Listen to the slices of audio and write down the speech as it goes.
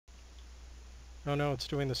Oh no, it's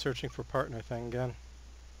doing the searching for partner thing again.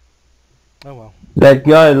 Oh well. That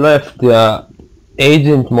guy left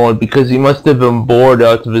agent mode because he must have been bored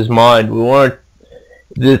out of his mind. We weren't.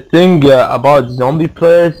 The thing about zombie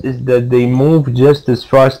players is that they move just as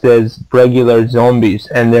fast as regular zombies,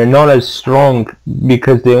 and they're not as strong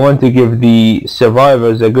because they want to give the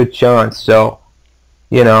survivors a good chance. So,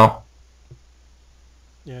 you know.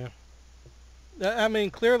 Yeah. I mean,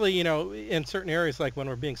 clearly, you know, in certain areas, like when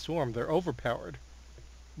we're being swarmed, they're overpowered.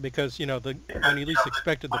 Because, you know, when you least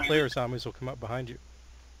expect it, the player zombies will come up behind you.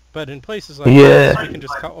 But in places like this, we Yeah. can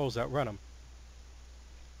just always outrun them.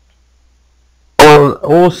 Well,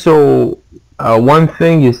 also, one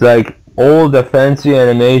thing is like all the fancy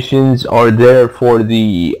animations are there for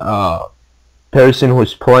the person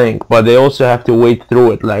who's playing, but they also have to wait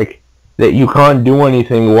through it. Like that, you can't do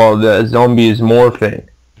anything while the zombie is morphing.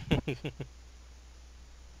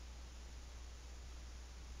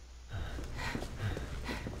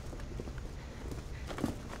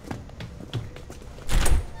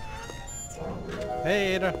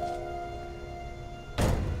 Hey, Ada.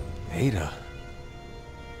 Ada.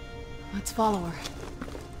 Let's follow her.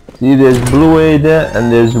 See, there's blue Ada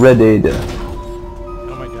and there's red Ada.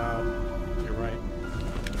 Oh my god. You're right.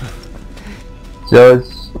 So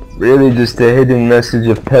it's really just a hidden message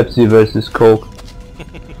of Pepsi versus Coke.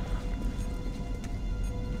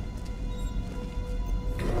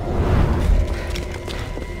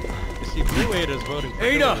 You see, blue Ada's voting for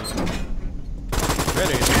Ada! Hillary. Red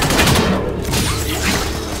Ada.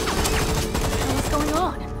 What's going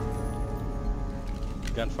on?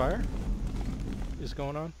 Gunfire is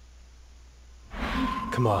going on.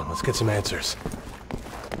 Come on, let's get some answers.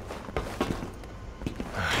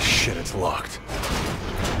 Ah, shit, it's locked.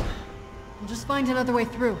 We'll just find another way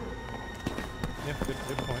through. Yeah, good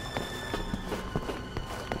point.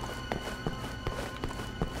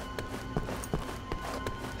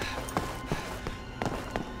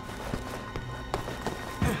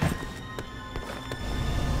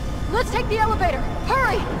 Let's take the elevator!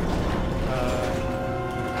 Hurry!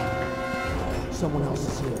 Someone else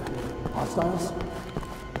is here. Hostiles?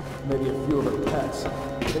 Maybe a few of her pets.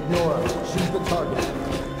 Ignore her. She's the target.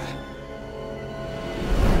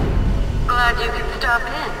 Glad you could stop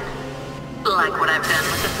in. Like what I've done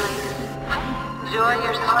with the place. Enjoy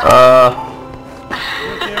your stay.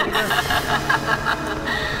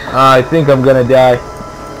 I think I'm gonna die.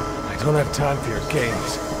 I don't have time for your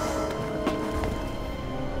games.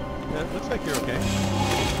 Yeah, it looks like you're okay.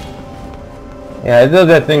 Yeah, I thought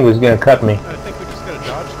that thing was gonna cut me. I think we just gotta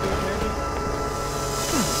dodge through it, maybe?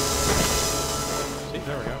 See,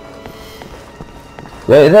 there we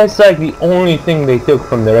go. That's like the only thing they took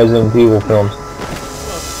from the Resident Evil films. Well,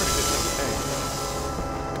 it's a pretty good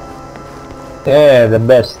thing. Yeah, the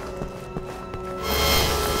best.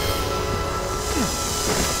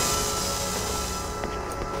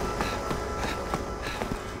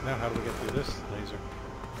 Now how do we get through this laser?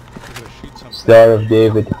 We're gonna shoot something. Star of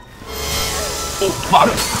David. Oh fuck!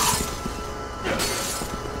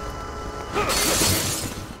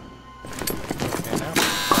 Okay, now.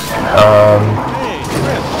 Um. Hey,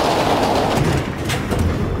 Chris!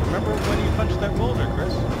 Remember when you punched that boulder,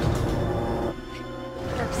 Chris?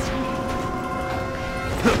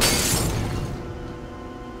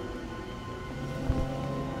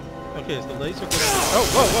 Okay, is the laser gonna... Oh,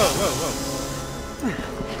 whoa!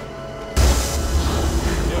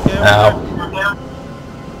 You okay over Ow. there?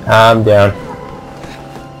 I'm down.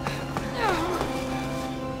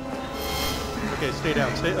 Okay, stay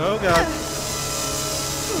down. Stay... Oh, God.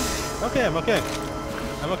 Okay, I'm okay.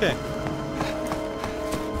 I'm okay.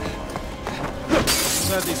 I'm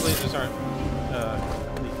glad these lasers aren't,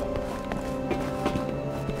 lethal.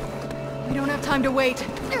 We don't have time to wait.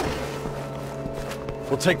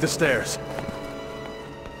 We'll take the stairs.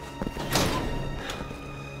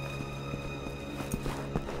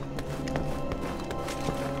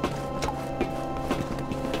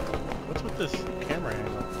 What's with this camera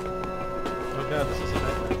angle? Oh god, this is a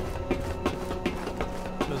nightmare.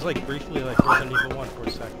 It was like briefly like Resident Evil 1 for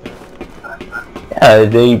a sec there.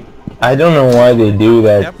 Yeah, I don't know why they do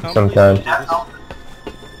that Capcom, sometimes. please don't do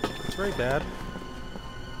this. It's very bad.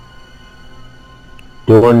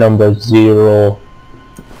 Door number 0.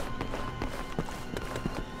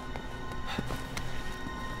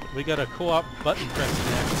 We got a co-op button press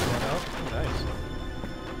next. Oh, nice.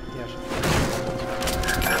 Yeah,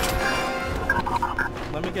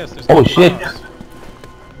 let me guess, there's Oh no shit! bombs.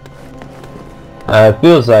 It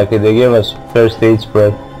feels like it. They gave us first aid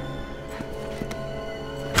spray.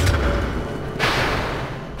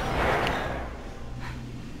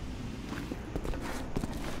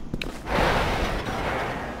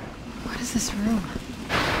 What is is this room?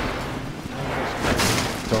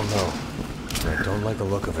 Don't know. I don't like the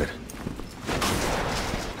look of it.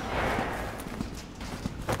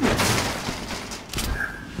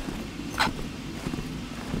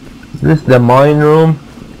 Is this the mine room?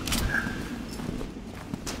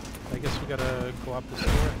 I guess we gotta go up this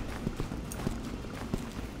door.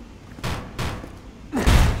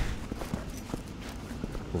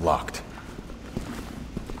 Locked.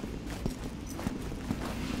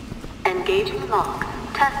 Engaging lock.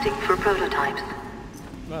 Testing for prototypes.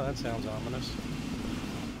 Well, that sounds ominous.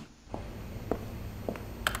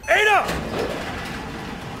 Ada!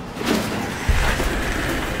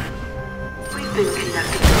 We've been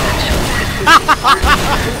conducting sexual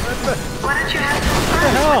Why don't you have some fun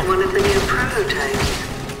with one of the new prototypes?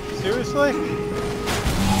 Seriously?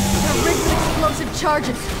 They're rigged with explosive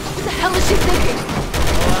charges. What the hell is she thinking?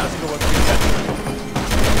 I'll ask her what she said.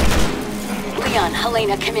 Leon,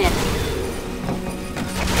 Helena, come in.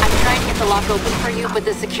 I'm trying to get the lock open for you, but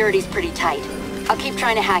the security's pretty tight. I'll keep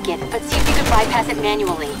trying to hack it, but see if you can bypass it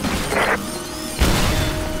manually.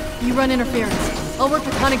 You run interference. I'll work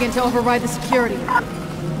with Hunnigan to override the security.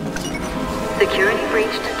 Security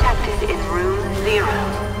breach detected in room 0.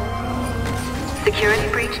 Security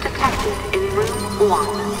breach detected in room 1.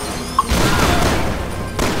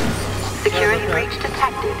 Security breach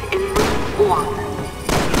detected in room 1.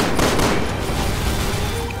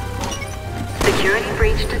 Security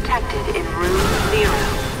breach detected in room 0.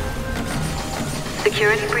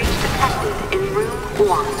 Security breach detected in room 1.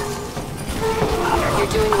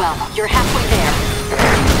 You're doing well. You're halfway there.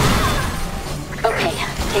 Okay,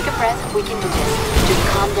 take a breath. We can do this. Just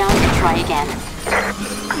calm down and try again.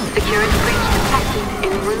 Security breach detected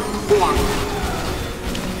in room 1.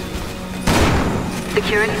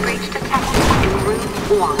 Security breach detected in room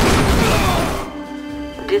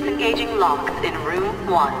 1. Disengaging locks in room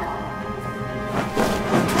 1.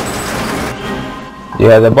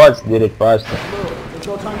 Yeah, the bots did it faster. There's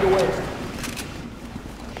no time to waste.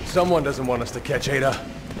 Someone doesn't want us to catch Ada.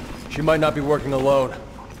 She might not be working alone.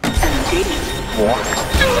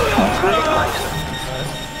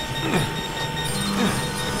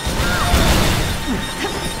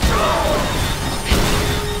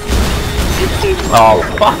 Oh,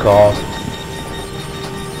 fuck off.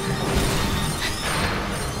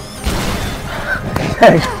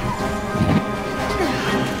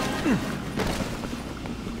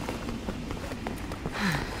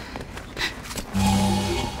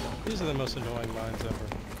 These are the most annoying mines ever.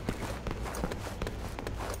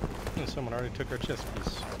 And someone already took our chess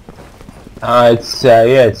piece.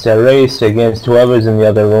 It's a race against whoever's in the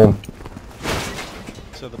other room.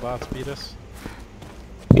 So the bots beat us?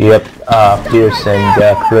 Yep, Pierce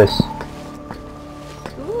and Chris.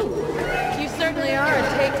 Ooh, you certainly are a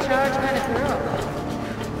take charge kind of girl.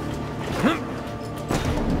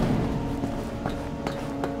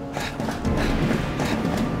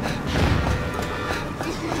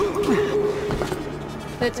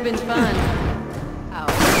 It's been fun. Ow.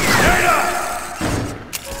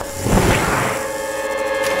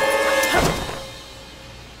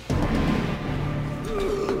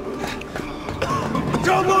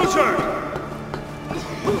 Don't lose her!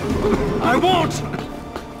 I won't!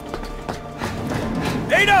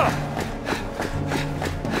 Ada!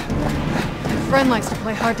 Your friend likes to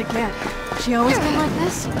play hard to get. She always been like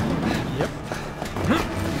this? Yep.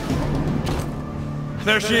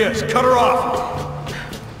 There she is. Cut her off.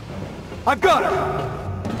 I've got her!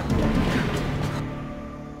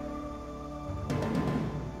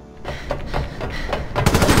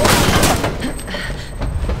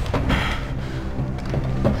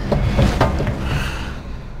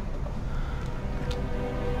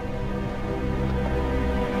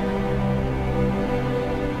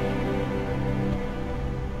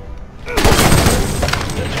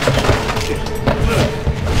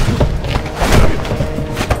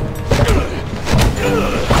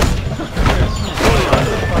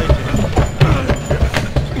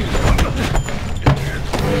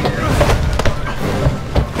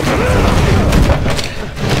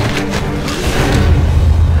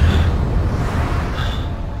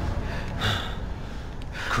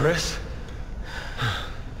 Chris?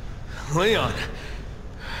 Leon?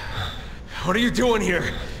 What are you doing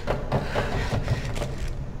here?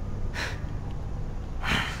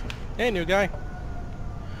 Hey, new guy.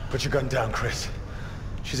 Put your gun down, Chris.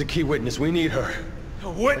 She's a key witness. We need her. A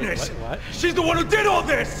witness? What? She's the one who did all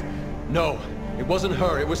this! No, it wasn't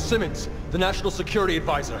her. It was Simmons, the National Security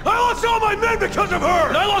Advisor. I lost all my men because of her!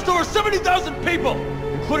 And I lost over 70,000 people,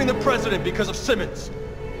 including the President, because of Simmons.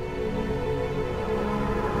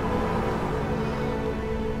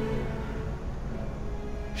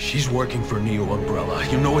 She's working for Neo Umbrella.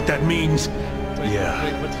 You know what that means? Yeah.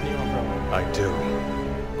 Wait, what's Neo Umbrella? I do.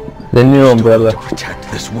 The new To umbrella.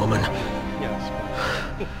 protect this woman. Yes.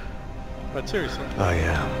 But seriously, I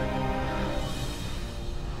am.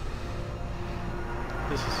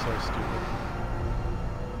 this is so stupid.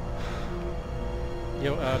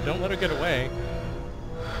 Yo, don't let her get away.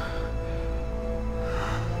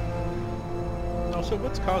 Also,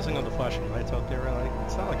 what's causing all the flashing lights out there? Like,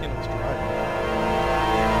 it's not like anyone's driving.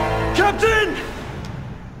 Captain!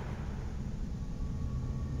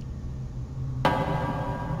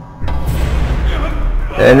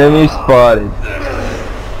 Enemy spotted.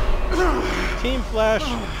 Team Flash.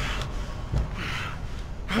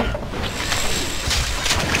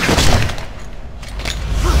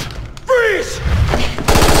 Freeze!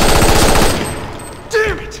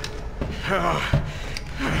 Damn it!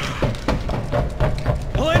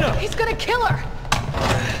 Helena! He's gonna kill her!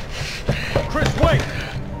 Chris, wait!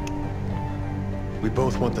 We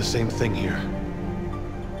both want the same thing here.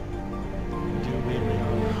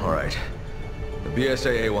 All right. The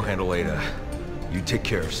BSAA will handle Ada. You take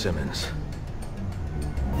care of Simmons.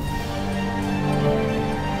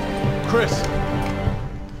 Chris!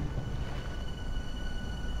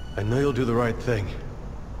 I know you'll do the right thing.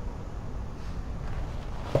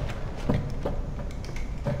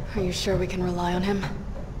 Are you sure we can rely on him?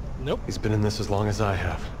 Nope. He's been in this as long as I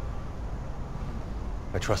have.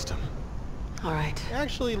 I trust him. All right.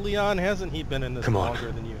 Actually, Leon, hasn't he been in this Come on.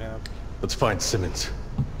 longer than you have? Let's find Simmons.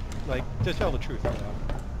 Like, to tell the truth, Leon.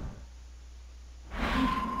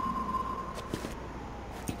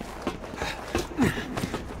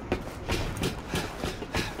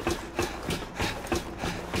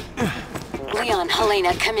 Leon,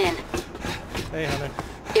 Helena, come in. Hey, honey.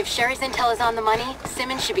 If Sherry's intel is on the money,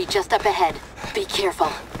 Simmons should be just up ahead. Be careful.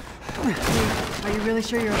 Are you really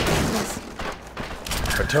sure you're okay with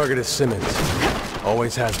this? Our target is Simmons.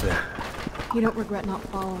 Always has been. You don't regret not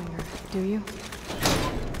following her, do you?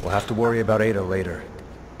 We'll have to worry about Ada later.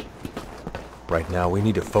 Right now, we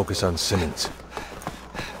need to focus on Simmons.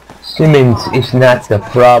 Simmons is not the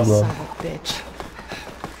problem. Son of a bitch.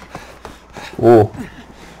 Oh.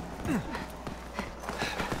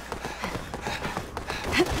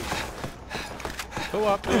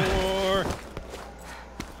 Co-op door.